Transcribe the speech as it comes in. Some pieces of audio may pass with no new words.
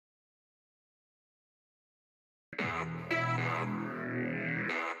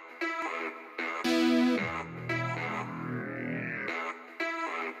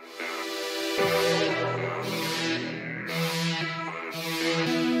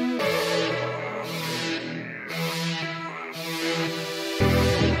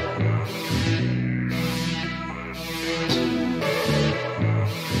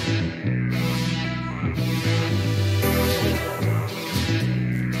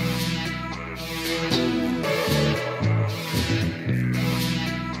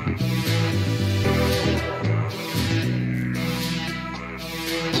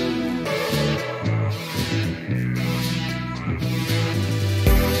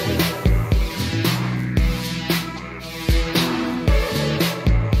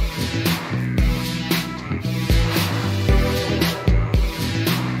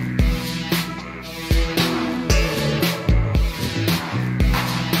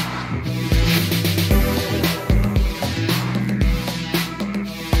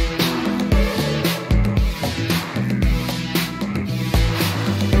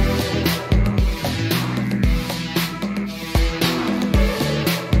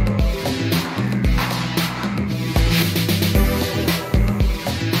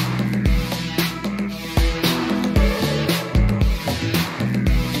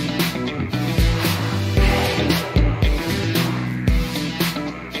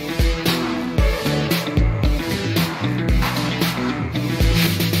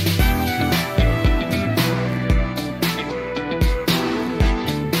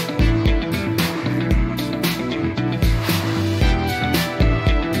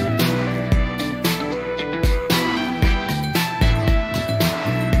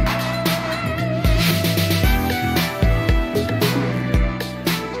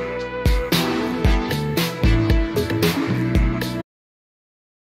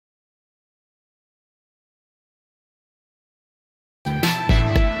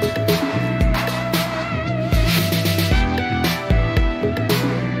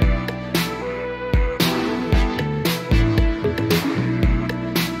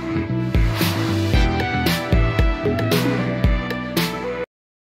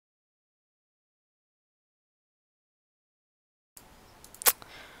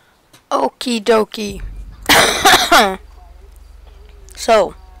Okie dokie.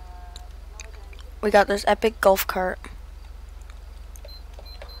 So, we got this epic golf cart.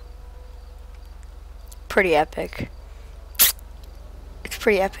 Pretty epic. It's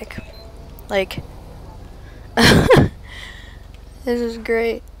pretty epic. Like, this is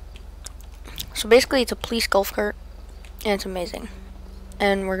great. So basically it's a police golf cart, and it's amazing.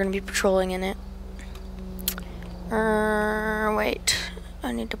 And we're gonna be patrolling in it. Wait.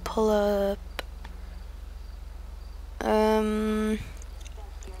 I need to pull up.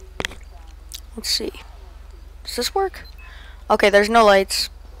 Let's see. Does this work? Okay, there's no lights.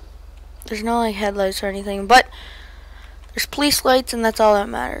 There's no like headlights or anything, but there's police lights, and that's all that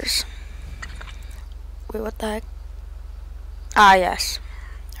matters. Wait, what the heck? Ah, yes.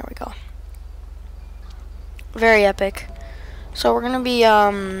 There we go. Very epic. So we're gonna be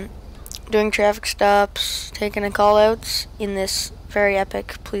doing traffic stops, taking in call-outs in this very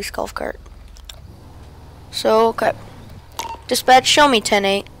epic police golf cart. So, okay. Dispatch, show me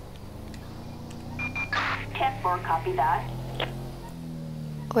 10-8. 10-4, copy that.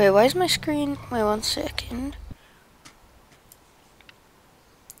 Wait, why is my screen? Wait 1 second.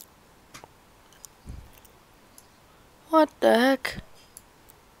 What the heck?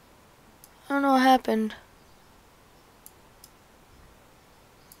 I don't know what happened.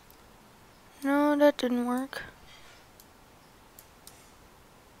 No, that didn't work.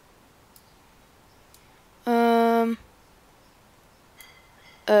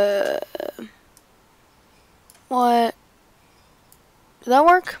 What? Did that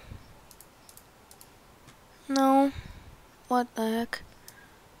work? No. What the heck?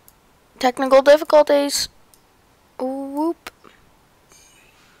 Technical difficulties. Whoop.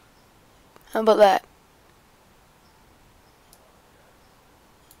 How about that?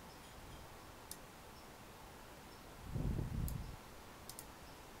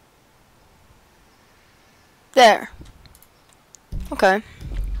 There. Okay.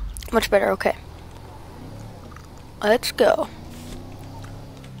 Much better, okay. Let's go.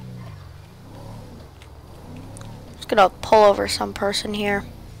 Just gonna pull over some person here.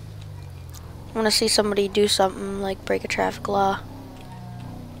 I wanna see somebody do something like break a traffic law.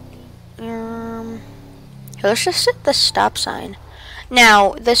 Let's just hit the stop sign.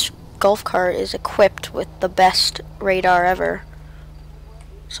 Now, this golf cart is equipped with the best radar ever.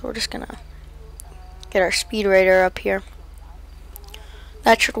 So we're just gonna get our speed radar up here.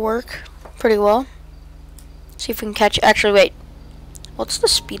 That should work pretty well. See if we can catch. Actually, wait. What's the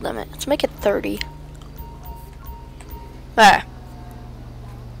speed limit? Let's make it 30. Ah.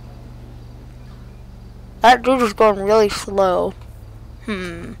 That dude was going really slow.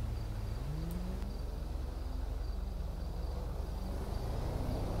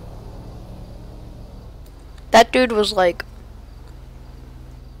 That dude was like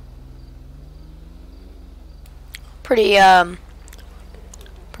pretty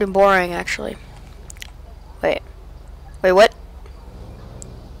boring actually. Wait, what?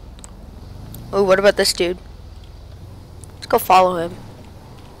 Oh, what about this dude? Let's go follow him.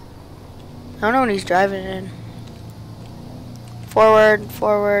 I don't know what he's driving in.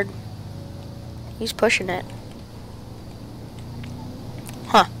 Forward. He's pushing it.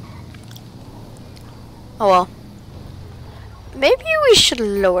 Huh. Oh well. Maybe we should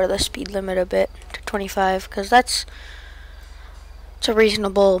lower the speed limit a bit to 25, because it's a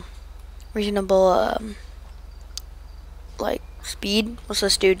reasonable like speed. What's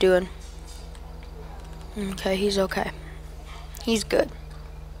this dude doing? Okay, he's okay. He's good.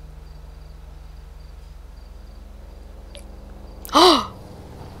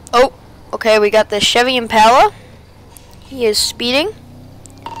 Oh, okay, we got this Chevy Impala. He is speeding.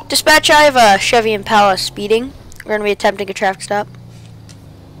 Dispatch, I have a Chevy Impala speeding. We're going to be attempting a traffic stop.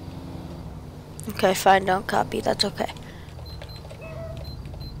 Okay, fine, don't copy. That's okay.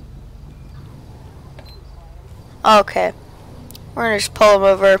 Okay. We're going to just pull him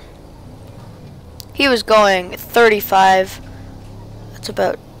over. He was going 35. That's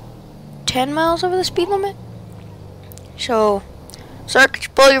about 10 miles over the speed limit. So, sir, could you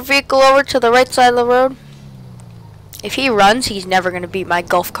pull your vehicle over to the right side of the road? If he runs, he's never going to beat my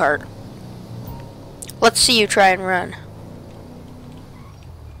golf cart. Let's see you try and run.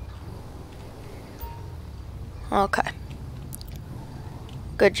 Okay.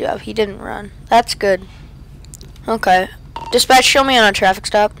 Good job. He didn't run. That's good. Okay. Dispatch, show me on a traffic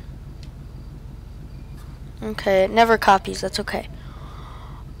stop. Okay, it never copies. That's okay.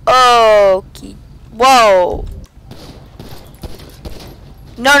 Okay. Whoa.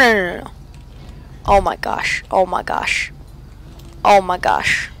 No. Oh my gosh.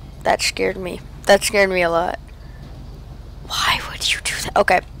 That scared me. That scared me a lot. Why would you do that?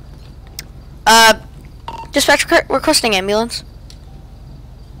 Okay. Dispatch requesting ambulance.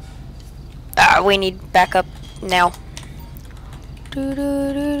 We need backup now.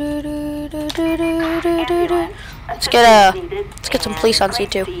 Let's get some police on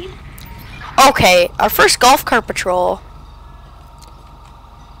C2. Okay, our first golf cart patrol.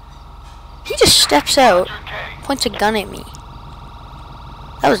 He just steps out, points a gun at me.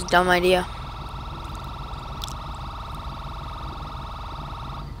 That was a dumb idea.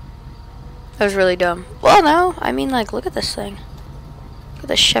 That was really dumb. Well, no, I mean, like, look at this thing. Look at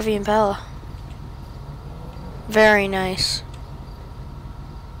this Chevy Impala. Very nice.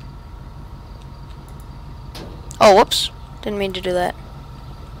 Oh, whoops. Didn't mean to do that.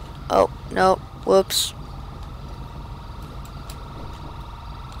 Oh, no. Whoops.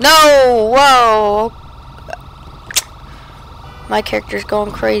 No! Whoa! My character's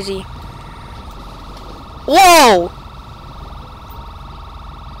going crazy. Whoa!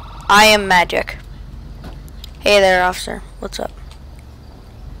 I am magic. Hey there, officer. What's up?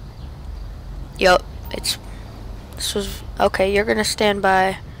 Yo, this was okay. You're gonna stand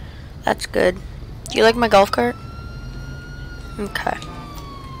by. That's good. Do you like my golf cart? Okay.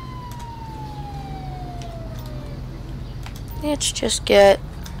 Let's just get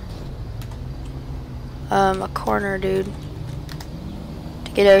a corner dude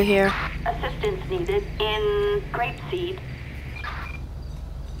to get out here. Assistance needed in Grapeseed.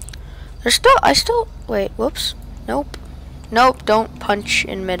 Wait, whoops. Nope, don't punch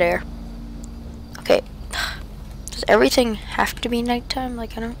in midair. Okay. Does everything have to be nighttime?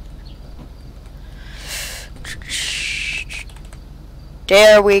 Like, I don't...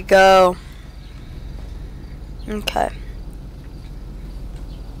 There we go. Okay.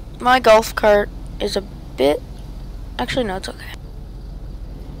 My golf cart is a bit... Actually, no, it's okay.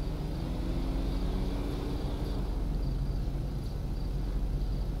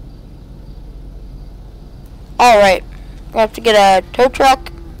 Alright. We have to get a tow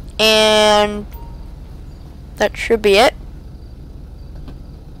truck, and that should be it.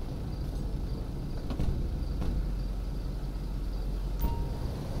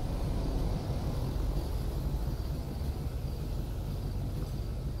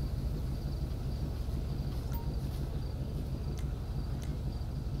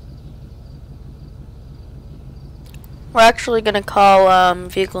 We're actually gonna call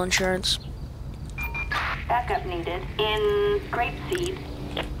vehicle insurance. Backup needed in Grapeseed.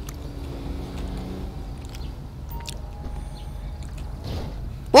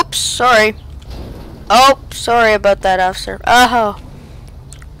 Oops, sorry. Oh, sorry about that, officer. Oh.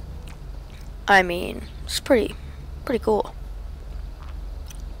 I mean, it's pretty cool.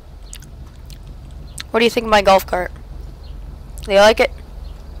 What do you think of my golf cart? Do you like it?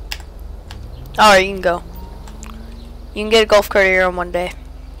 Alright, you can go. You can get a golf cart of your own one day.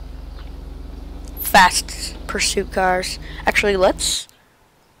 Fast pursuit cars. Actually, let's...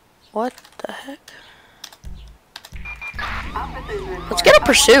 What the heck? Let's get a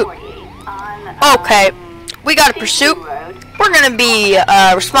pursuit. Okay, we got a pursuit. We're gonna be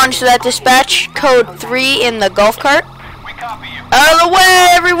responding to that dispatch. Code 3 in the golf cart. Out of the way,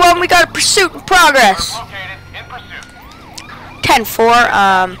 everyone! We got a pursuit in progress.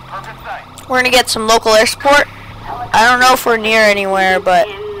 10-4. We're gonna get some local air support. I don't know if we're near anywhere, but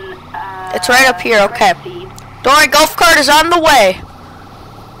it's right up here. Okay. Don't worry, golf cart is on the way.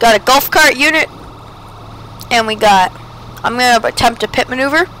 Got a golf cart unit, and we got. I'm gonna attempt a pit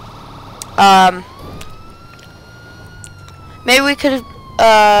maneuver. Maybe we could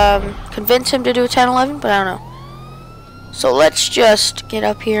convince him to do a 10-11, but I don't know. So let's just get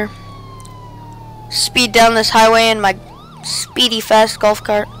up here, speed down this highway in my speedy fast golf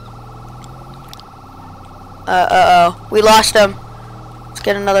cart. Uh-oh, we lost him. Let's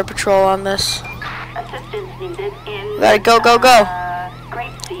get another patrol on this. Assistance needed in. We gotta go, go, go.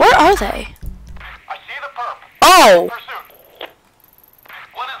 Where are they? I see the perp. Oh! Pursuit.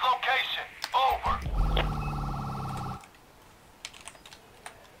 What is location? Over.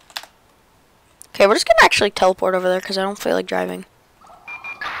 Okay, we're just gonna actually teleport over there because I don't feel like driving.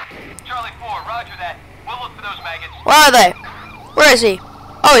 Charlie 4, roger that. We'll look for those maggots. Where are they? Where is he?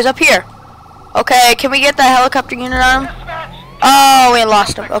 Oh, he's up here. Okay, can we get that helicopter unit on him? Dispatch. Oh, we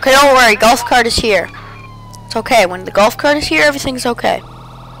lost him. Okay, don't worry. Golf cart is here. It's okay. When the golf cart is here, everything's okay.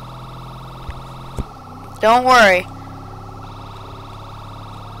 Don't worry.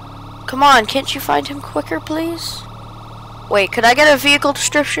 Come on, can't you find him quicker, please? Wait, could I get a vehicle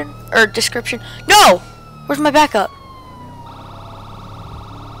description? Or description? No! Where's my backup?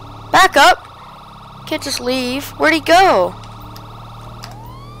 Backup? Can't just leave. Where'd he go?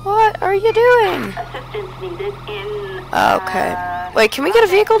 What are you doing? Assistance needed in. Okay. Wait, can we get a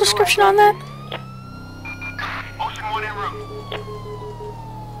vehicle description on that? Ocean 1 en route.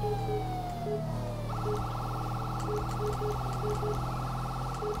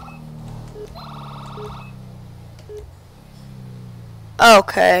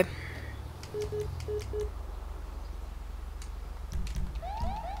 Okay.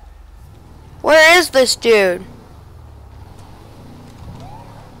 Where is this dude?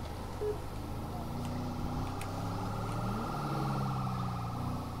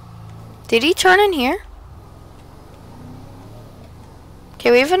 Did he turn in here?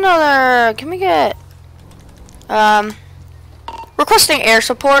 Okay, we have another. Can we get requesting air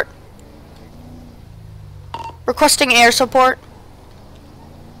support? Requesting air support.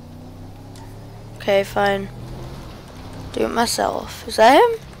 Okay, fine. Do it myself. Is that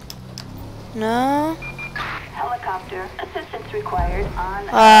him? No. Helicopter assistance required on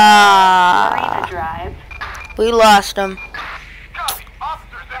Ah. Marina Drive. We lost him. Copy.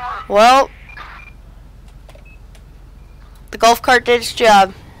 Officers en route. Well, the golf cart did its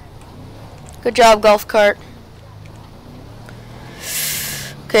job. Good job, golf cart.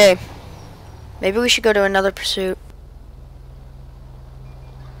 Okay. Maybe we should go to another pursuit.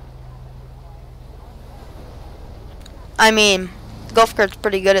 I mean, the golf cart's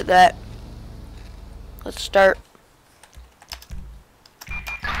pretty good at that. Let's start.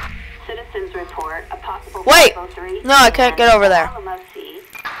 Citizens report a possible. Wait! 503 No, I can't get over there. Alamo-C.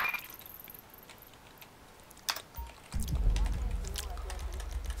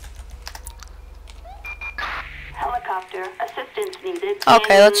 Helicopter assistance needed.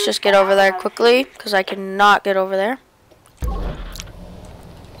 Okay, in let's just get over there Alamo-C. quickly, because I cannot get over there.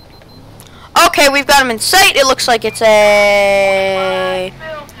 Okay, we've got him in sight. It looks like it's a...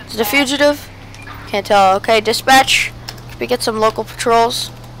 Is it a fugitive? Can't tell. Okay, dispatch. Can we get some local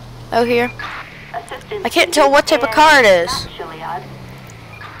patrols out here? Assistance I can't tell what type of car it is. Mount Chiliad.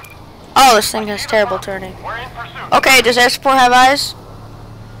 Oh, this thing has terrible turning. We're in pursuit. Okay, does air support have eyes?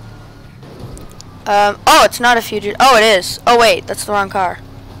 Oh, it's not a fugitive. Oh, it is. Oh, wait, that's the wrong car.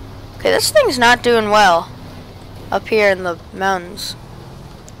 Okay, this thing's not doing well up here in the mountains.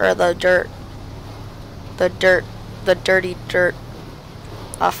 Or the dirt. The dirty dirt.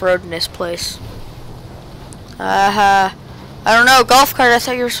 Off-road in this place. I don't know, golf cart, I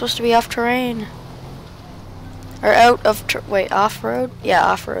thought you were supposed to be off-terrain. Or out of, wait, off-road? Yeah,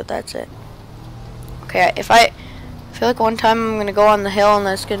 off-road, that's it. Okay, if I feel like one time I'm gonna go on the hill and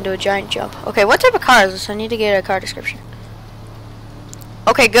then it's gonna do a giant jump. Okay, what type of car is this? I need to get a car description.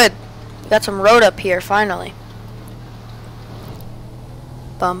 Okay, good. We got some road up here, finally.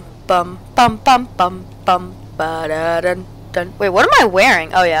 Bum, bum, bum, bum, bum, bum, ba-da-dun, dun. Wait, what am I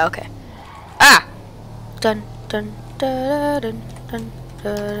wearing? Oh, yeah, okay. Ah! Dun, dun, da-da-dun, dun,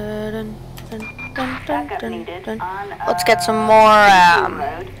 da-da-dun, dun, dun, dun, Backup dun, needed dun. on Let's get some more,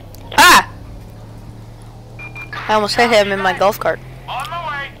 road. Ah! I almost hit him in my golf cart. On my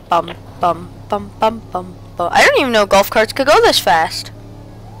way. Bum, bum, bum, bum, bum, bum. I didn't even know golf carts could go this fast.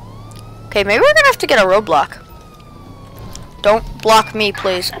 Okay, maybe we're gonna have to get a roadblock. Don't block me,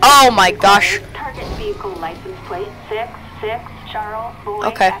 please. Oh my gosh. Target vehicle license plate 66 Charles Boy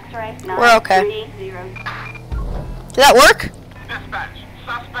Okay. X-ray We're okay. 930. Did that work? Dispatch.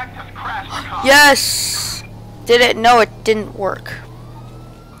 Suspect has crashed the car. Yes! Did it? No, it didn't work.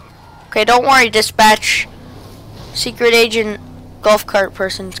 Okay, don't worry, dispatch. Secret agent golf cart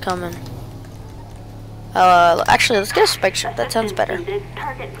person's coming. Actually, let's get a spike strip. That sounds better.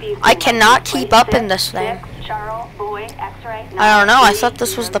 I cannot keep up in this thing. I don't know. I thought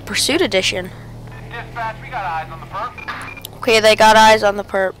this was the Pursuit edition. Dispatch, we got eyes on the perp. Okay, they got eyes on the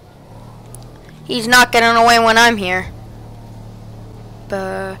perp. He's not getting away when I'm here.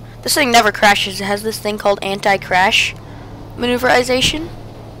 This thing never crashes. It has this thing called anti-crash maneuverization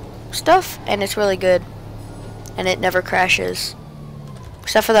stuff, and it's really good. And it never crashes.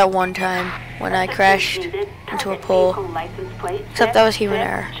 Except for that one time when I crashed into a pole. Except that was human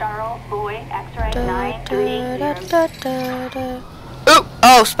error. Ooh!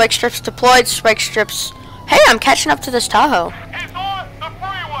 Oh, spike strips deployed. Spike strips. Hey, I'm catching up to this Tahoe. He's on the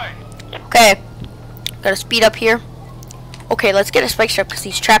freeway. Okay. Gotta speed up here. Okay, let's get a spike strip because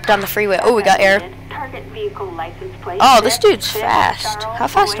he's trapped on the freeway. Oh, we got air. Oh, this dude's fast. How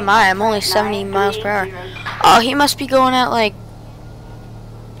fast am I? I'm only 70 miles per hour. Oh, he must be going at like,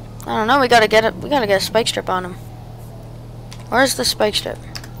 I don't know. We gotta get a spike strip on him. Where's the spike strip?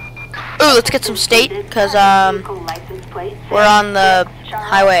 Ooh, let's get some state because we're on the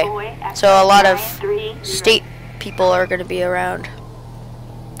highway, so a lot of state people are gonna be around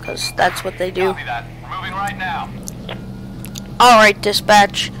because that's what they do. Copy that. We're moving right now. All right,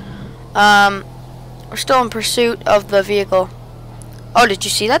 dispatch. We're still in pursuit of the vehicle. Oh, did you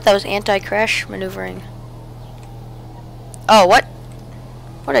see that? That was anti-crash maneuvering. Oh, what?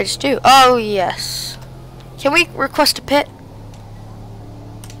 What did I just do? Oh, yes. Can we request a pit?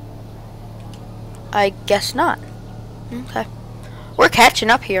 I guess not. Okay. We're catching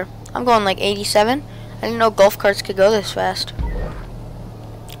up here. I'm going like 87. I didn't know golf carts could go this fast.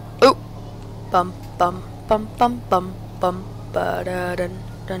 Ooh. Bum, bum, bum, bum, bum, bum. Ba-da-dun,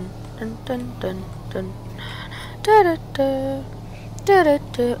 dun, dun, dun, dun, dun. Da-da-da.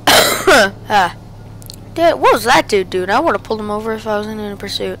 Da-da-da. Ah. What was that dude doing? I would have pulled him over if I wasn't in a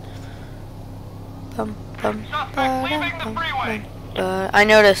pursuit. Bum, bum, Suspect leaving the freeway. I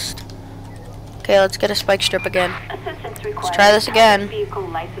noticed. Okay, let's get a spike strip again. Let's try this again.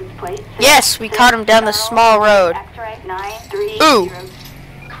 Yes, we caught him down the small road. Ooh.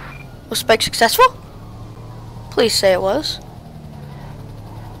 Was spike successful? Please say it was.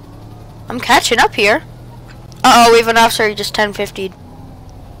 I'm catching up here. Uh-oh, we have an officer. He just 1050'd.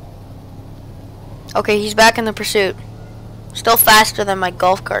 Okay, he's back in the pursuit. Still faster than my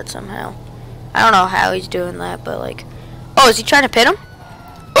golf cart somehow. I don't know how he's doing that, but like... Oh, is he trying to pit him?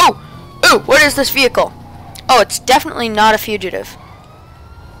 Ooh! Ooh, what is this vehicle? Oh, it's definitely not a fugitive.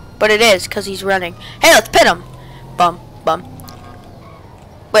 But it is, because he's running. Hey, let's pit him! Bum, bum.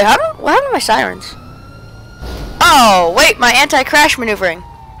 Wait, what happened to my sirens? Oh, wait, my anti-crash maneuvering.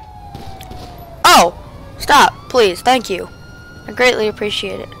 Oh! Stop, please, thank you. I greatly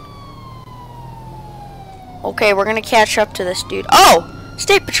appreciate it. Okay, we're gonna catch up to this dude. Oh!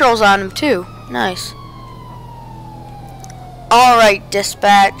 State Patrol's on him too. Nice. Alright,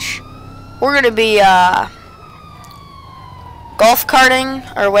 dispatch. We're gonna be golf carting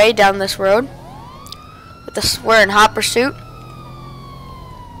our way down this road. With this, we're in hot pursuit.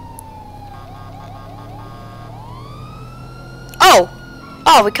 Oh!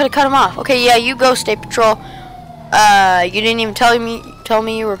 Oh, we could have cut him off. Okay, yeah, you go, State Patrol. You didn't even tell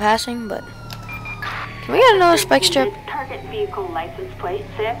me you were passing, but can we get another spike strip? Target vehicle license plate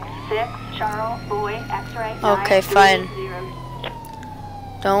 66 Charles Boy X-ray. Okay, fine.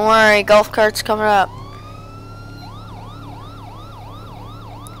 Don't worry, golf cart's coming up.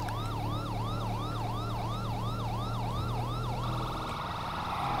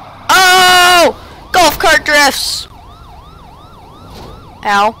 Oh! Golf cart drifts!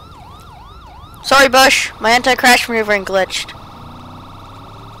 Ow. Sorry, Bush. My anti-crash maneuvering glitched.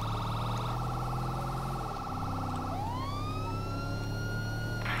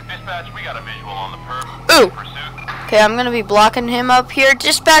 Dispatch, we got a visual on the perp. Ooh. Pursuit. Okay, I'm gonna be blocking him up here.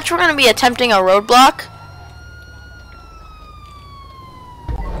 Dispatch, we're gonna be attempting a roadblock.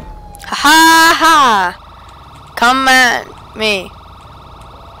 Ha ha ha! Come at me.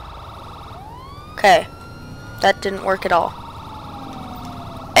 Okay, that didn't work at all.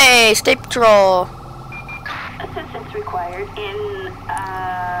 Hey, State Patrol. Assistance required in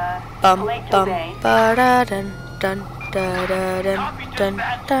Bum Paleto bum Bay. ba da dun dun da da dun dun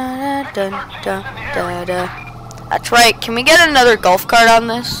da dun da da da. That's right. Can we get another golf cart on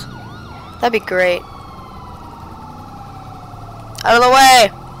this? That'd be great. Out of the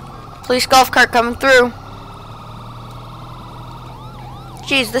way! Police golf cart coming through.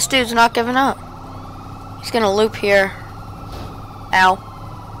 Jeez, this dude's not giving up. He's gonna loop here.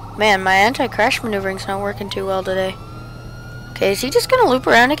 Ow. Man, my anti-crash maneuvering's not working too well today. Okay, is he just gonna loop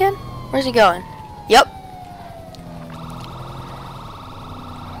around again? Where's he going? Yep.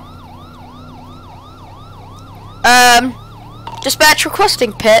 Dispatch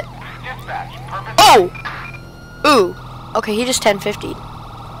requesting pit. Dispatch, purpose. Oh! Ooh. Okay, he just 1050'd.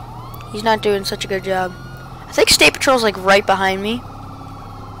 He's not doing such a good job. I think State Patrol's like right behind me.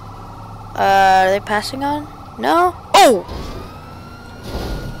 Are they passing on? No? Oh!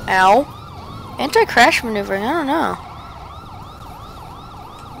 Ow. Anti-crash maneuvering, I don't know.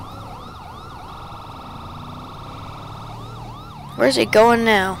 Where's he going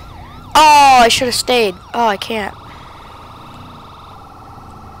now? Oh, I should have stayed. Oh, I can't.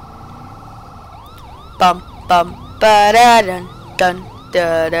 Bum bum ba da dun dun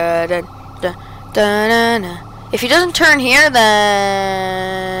da da dun dun da na. If he doesn't turn here,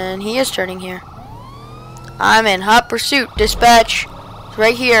 then he is turning here. I'm in hot pursuit. Dispatch, it's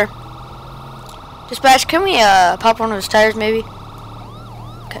right here. Dispatch, can we pop one of his tires, maybe?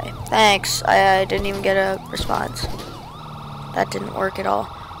 Okay, thanks. I didn't even get a response. That didn't work at all.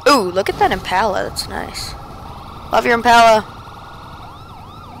 Ooh, look at that Impala. That's nice. Love your Impala.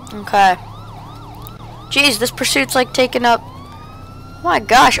 Okay. Jeez, this pursuit's like taking up. Oh my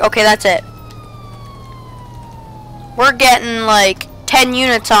gosh. Okay, that's it. We're getting like 10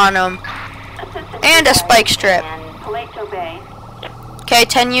 units on him. And a spike strip. Paleto Bay. Okay,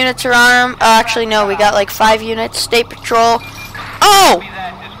 10 units are on him. Actually, no, we got like 5 units. State Patrol. Oh! Be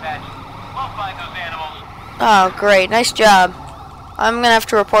that, dispatch. We'll find those animals. Oh, great. Nice job. I'm gonna have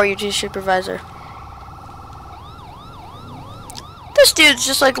to report you to the supervisor. This dude's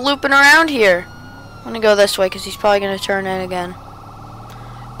just like looping around here. I'm gonna go this way because he's probably gonna turn in again.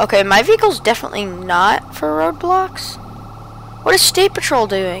 Okay, my vehicle's definitely not for roadblocks. What is State Patrol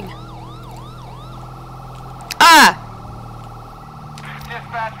doing? Ah!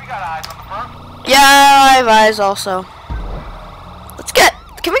 Dispatch, we got eyes on the perp. Yeah, I have eyes also.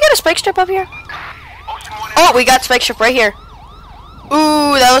 Can we get a spike strip up here? Ocean 1. Oh, we got spike strip right here.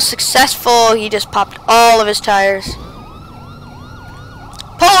 Ooh, that was successful. He just popped all of his tires.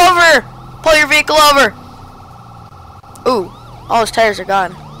 Pull over! Pull your vehicle over! Ooh, all his tires are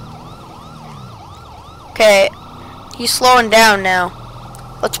gone. Okay, he's slowing down now.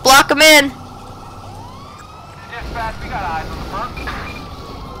 Let's block him in. Dispatch, we got eyes on the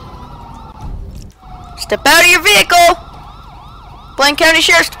perp. Step out of your vehicle! Blaine County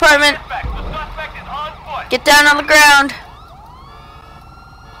Sheriff's Department, Suspect, the suspect is on foot. get down on the ground.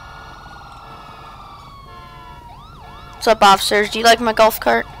 What's up, officers? Do you like my golf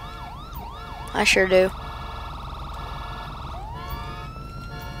cart? I sure do.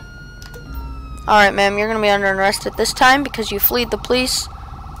 Alright, ma'am, you're gonna be under arrest at this time because you fled the police.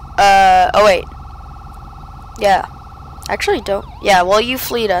 Oh wait. Yeah. Actually, don't. Yeah, well, you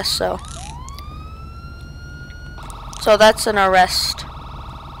fled us, so. So that's an arrest.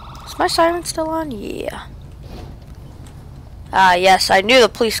 Is my siren still on? Yeah. Ah, yes, I knew the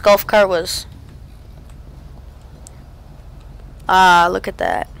police golf cart was. Ah, look at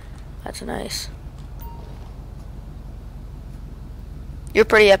that. That's nice. You're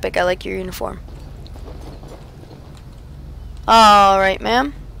pretty epic. I like your uniform. Alright,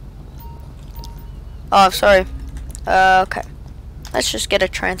 ma'am. Oh, I'm sorry. Okay. Let's just get a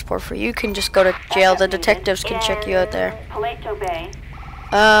transport for you. You can just go to jail. The detectives can check you out there. Paleto Bay.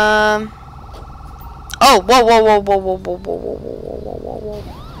 Oh, whoa, whoa, whoa, whoa, whoa, whoa, whoa, whoa, whoa, whoa, whoa, whoa.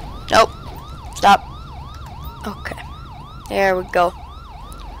 Nope. Stop. Okay. There we go.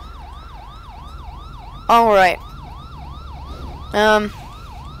 Alright.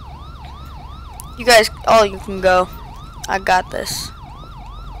 You guys, you can go. I got this.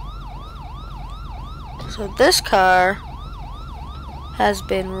 So this car has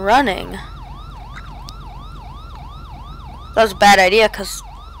been running. That was a bad idea because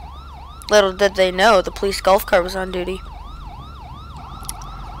little did they know the police golf cart was on duty.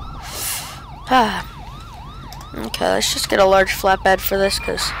 Okay, let's just get a large flatbed for this,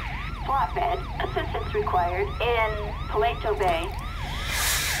 because... Flatbed. Assistance required in Paleto Bay.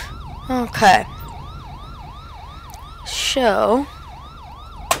 Okay. So...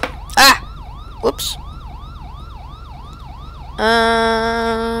 Ah! Whoops.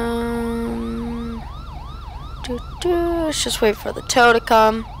 Let's just wait for the tow to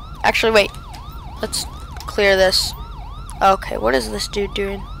come. Actually, wait. Let's clear this. Okay, what is this dude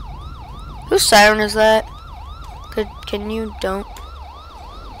doing? Whose siren is that? Can you don't?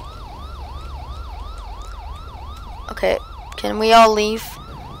 Okay, can we all leave?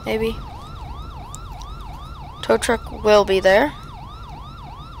 Maybe? Tow truck will be there.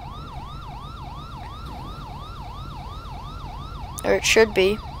 Or it should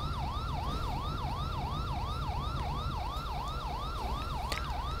be.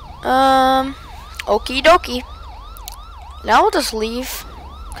 Okie dokie. Now we'll just leave,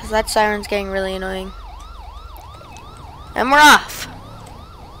 because that siren's getting really annoying. And we're off.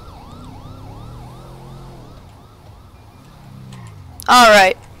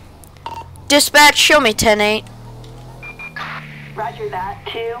 Alright. Dispatch, show me 10-8. Roger that.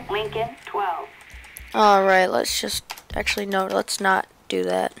 2, Lincoln, 12. Alright, let's just... Actually, no, let's not do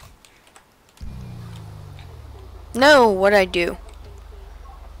that. No, what'd I do?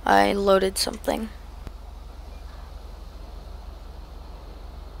 I loaded something.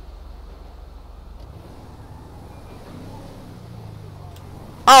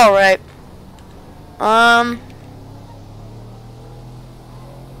 Alright.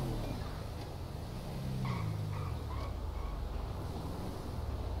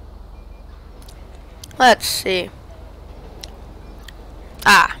 Let's see.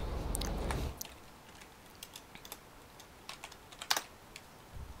 Ah.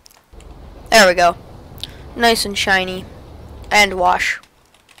 There we go. Nice and shiny. And wash.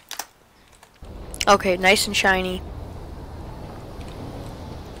 Okay, nice and shiny.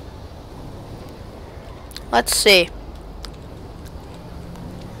 Let's see.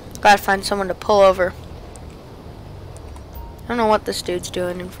 Gotta find someone to pull over. I don't know what this dude's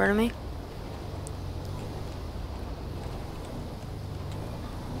doing in front of me.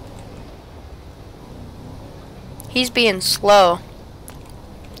 He's being slow.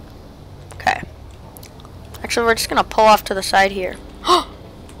 Okay. Actually, we're just gonna pull off to the side here.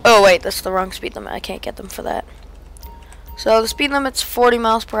 Oh wait, that's the wrong speed limit. I can't get them for that. So the speed limit's 40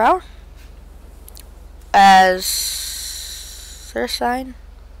 miles per hour. Is there a sign?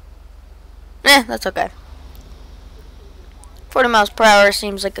 That's okay. 40 miles per hour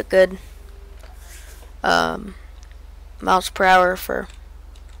seems like a good miles per hour for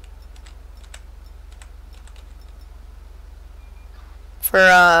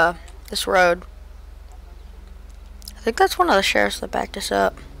this road. I think that's one of the sheriffs that backed us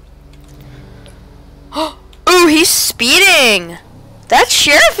up. Ooh, he's speeding! That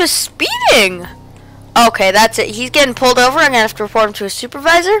sheriff is speeding! Okay, that's it. He's getting pulled over. I'm gonna have to report him to his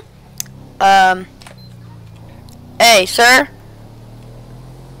supervisor. Hey, sir.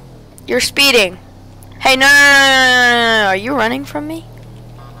 You're speeding. Hey, no. Are you running from me?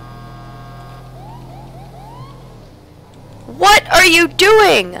 What are you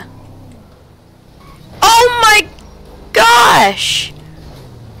doing? Oh my gosh!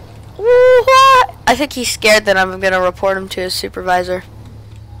 What? I think he's scared that I'm gonna report him to his supervisor.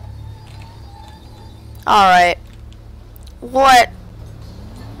 Alright. What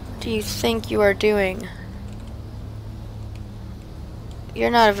do you think you are doing?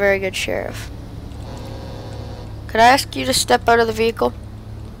 You're not a very good sheriff. Could I ask you to step out of the vehicle?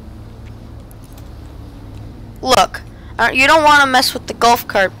 Look, you don't want to mess with the golf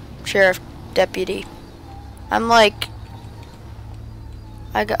cart, sheriff deputy. I'm like,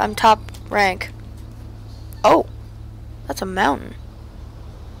 I'm top rank. Oh, that's a mountain.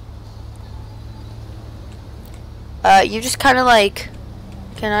 You just kind of like,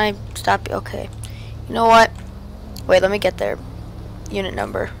 can I stop you? Okay. You know what? Wait, let me get there. Unit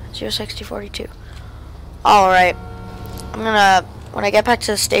number 06042. Alright. I'm gonna, when I get back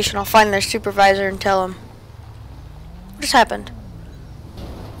to the station, I'll find their supervisor and tell him. What just happened?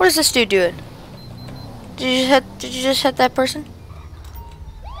 What is this dude doing? Did you just hit that person?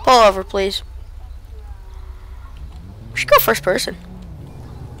 Pull over, please. We should go first person.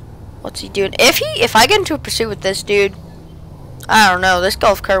 What's he doing? If I get into a pursuit with this dude, I don't know, this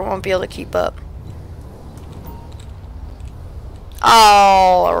golf cart won't be able to keep up.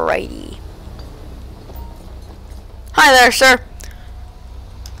 Alrighty. Hi there, sir.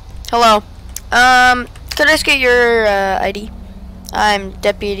 Hello. Could I just get your ID? I'm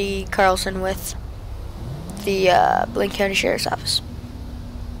Deputy Carlson with the Blaine County Sheriff's Office.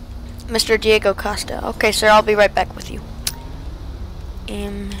 Mr. Diego Costa. Okay, sir, I'll be right back with you.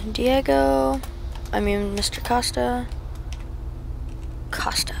 Mr. Costa.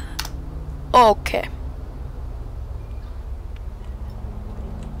 Costa. Okay.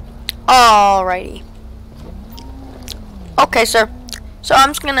 Alrighty. Okay, sir. So I'm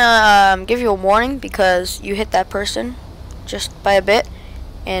just gonna give you a warning because you hit that person just by a bit,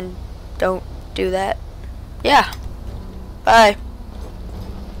 and don't do that. Yeah. Bye.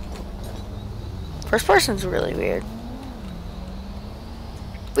 First person's really weird.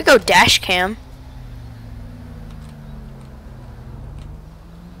 We go dash cam.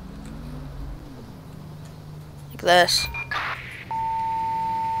 Like this.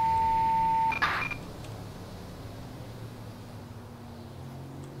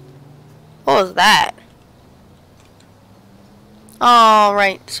 What was that?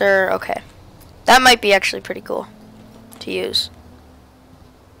 Alright, sir. Okay. That might be actually pretty cool to use.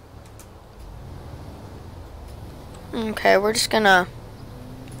 Okay, we're just gonna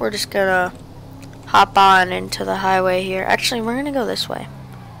hop on into the highway here. Actually, we're gonna go this way.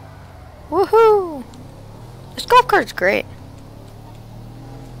 Woohoo! This golf cart's great.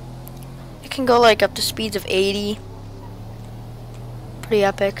 It can go like up to speeds of 80. Pretty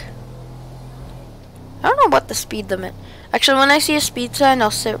epic. I don't know what the speed limit. Actually, when I see a speed sign, I'll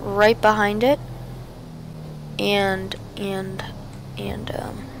sit right behind it and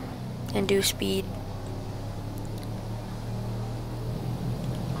do speed.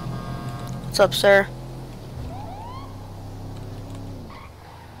 What's up, sir?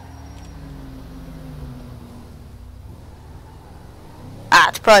 Ah,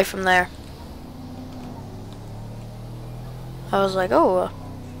 it's probably from there. I was like, oh,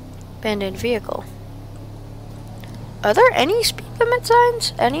 abandoned vehicle. Are there any speed limit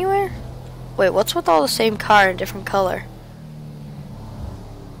signs anywhere? Wait, what's with all the same car in different color?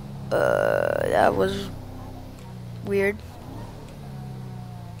 That was weird.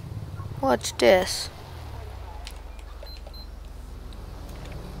 What's this?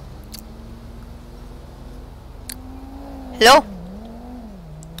 Hello?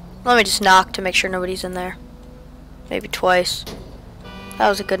 Let me just knock to make sure nobody's in there. Maybe twice. That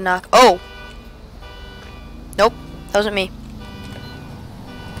was a good knock. Oh! Nope, that wasn't me.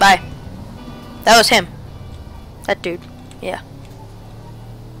 Bye. That was him. That dude. Yeah.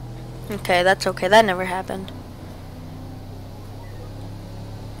 Okay, that's okay. That never happened.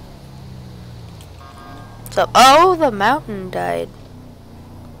 So, oh, the mountain died.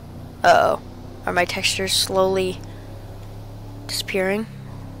 Uh-oh. Are my textures slowly disappearing?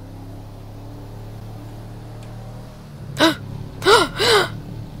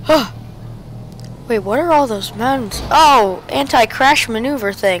 Wait, what are all those mountains? Oh, anti-crash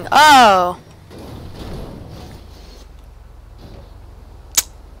maneuver thing. Oh.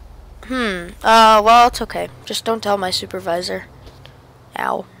 Well, it's okay. Just don't tell my supervisor.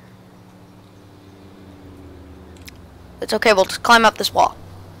 Ow. It's okay, we'll just climb up this wall.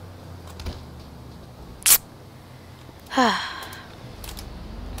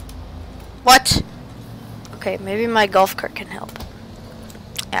 What? Okay, maybe my golf cart can help.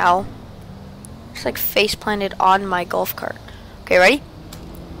 Ow. It's like face planted on my golf cart. Okay, ready?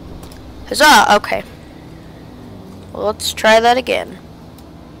 Huzzah! Okay. Well, let's try that again.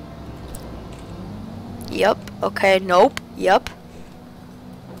 Yup. Okay, nope. Yup.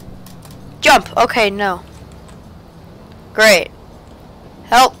 Jump! Okay, no. Great.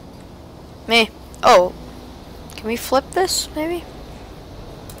 Help me. Oh. Can we flip this, maybe?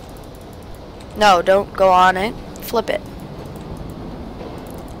 No, don't go on it. Flip it.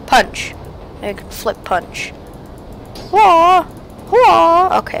 Punch. I can flip punch. Whoa! Whoa!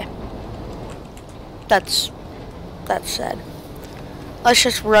 Okay. That's sad. Let's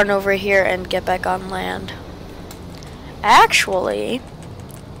just run over here and get back on land. Actually,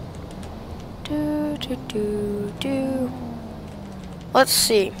 let's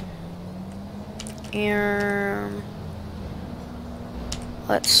see.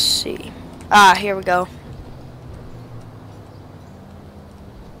 Let's see. Ah, here we go.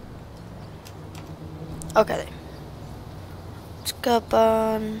 Okay. Let's go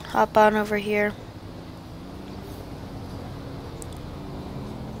hop on over here.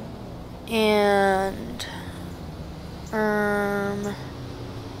 And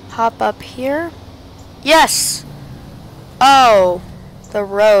hop up here. Yes! Oh, the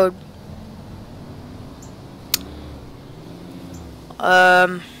road.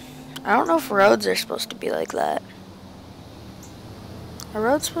 I don't know if roads are supposed to be like that. Are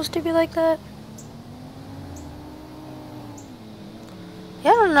roads supposed to be like that?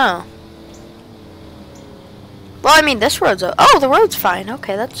 Yeah, I don't know. Well, I mean, this road's oh, the road's fine.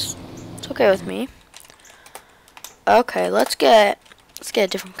 Okay, that's okay with me. Okay, let's get a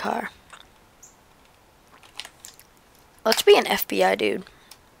different car. Let's be an FBI dude.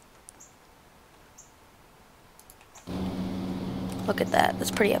 Look at that.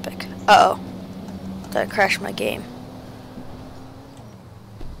 That's pretty epic. Uh-oh. That crashed my game.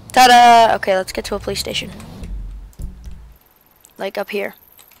 Ta-da! Okay, let's get to a police station. Like up here.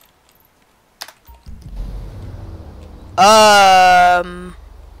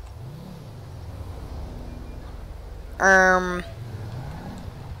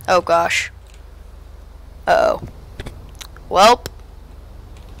 Oh gosh. Uh-oh. Welp.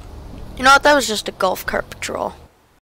 You know what? That was just a golf cart patrol.